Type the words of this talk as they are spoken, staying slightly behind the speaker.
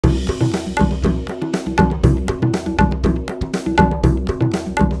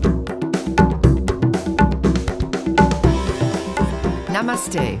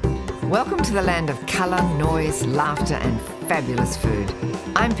Namaste. Welcome to the land of colour, noise, laughter and fabulous food.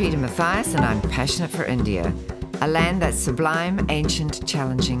 I'm Peta Mathias and I'm passionate for India, a land that's sublime, ancient,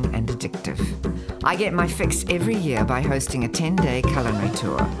 challenging and addictive. I get my fix every year by hosting a 10-day culinary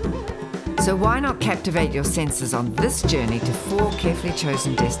tour. So why not captivate your senses on this journey to 4 carefully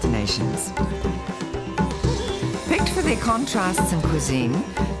chosen destinations? Picked for their contrasts in cuisine,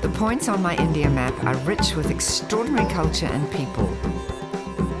 the points on my India map are rich with extraordinary culture and people.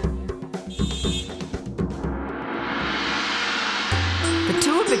 The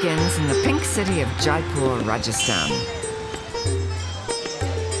tour begins in the pink city of Jaipur, Rajasthan.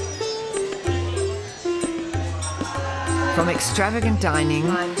 From extravagant dining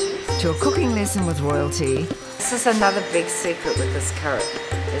to a cooking lesson with royalty. This is another big secret with this curry,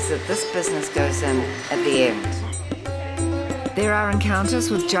 is that this business goes in at the end. There are encounters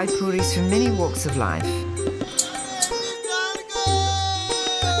with Jaipuris from many walks of life.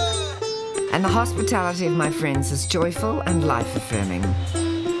 And the hospitality of my friends is joyful and life-affirming.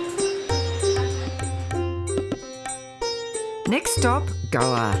 Next stop,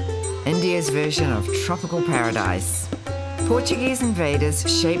 Goa, India's version of tropical paradise. Portuguese invaders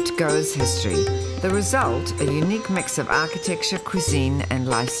shaped Goa's history. The result, a unique mix of architecture, cuisine and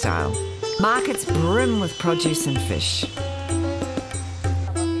lifestyle. Markets brim with produce and fish.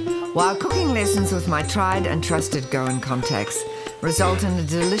 While cooking lessons with my tried and trusted Goan contacts result in a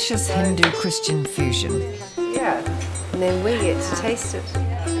delicious Hindu-Christian fusion. Yeah, and then we get to taste it.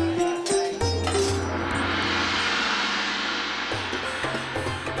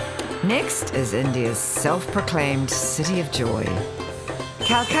 Next is India's self-proclaimed city of joy.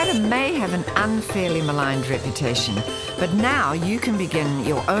 Calcutta may have an unfairly maligned reputation, but now you can begin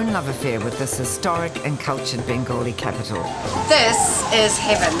your own love affair with this historic and cultured Bengali capital. This is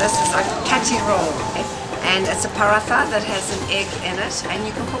heaven. This is a kati roll, and it's a paratha that has an egg in it, and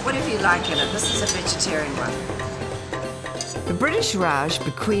you can put whatever you like in it. This is a vegetarian one. The British Raj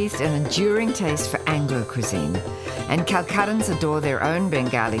bequeathed an enduring taste for Anglo cuisine, and Calcuttans adore their own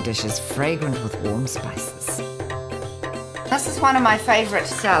Bengali dishes fragrant with warm spices. This is one of my favourite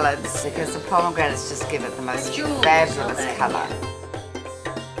salads because the pomegranates just give it the most fabulous colour.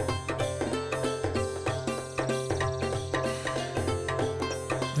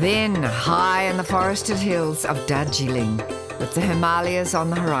 Then, high in the forested hills of Darjeeling, with the Himalayas on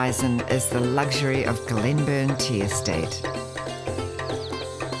the horizon, is the luxury of Glenburn Tea Estate.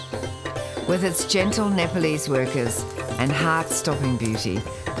 With its gentle Nepalese workers and heart-stopping beauty,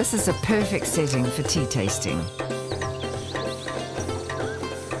 this is a perfect setting for tea tasting.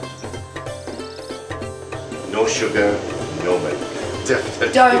 No sugar, no milk.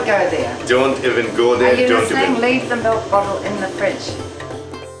 Definitely. Don't go there. Don't even go there. Are you Don't listening? even. Leave the milk bottle in the fridge.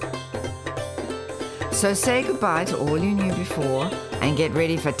 So say goodbye to all you knew before and get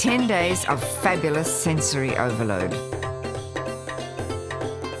ready for 10 days of fabulous sensory overload.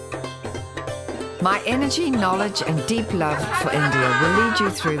 My energy, knowledge and deep love for India will lead you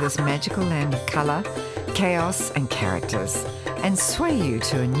through this magical land of colour, chaos and characters and sway you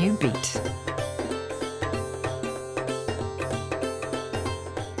to a new beat.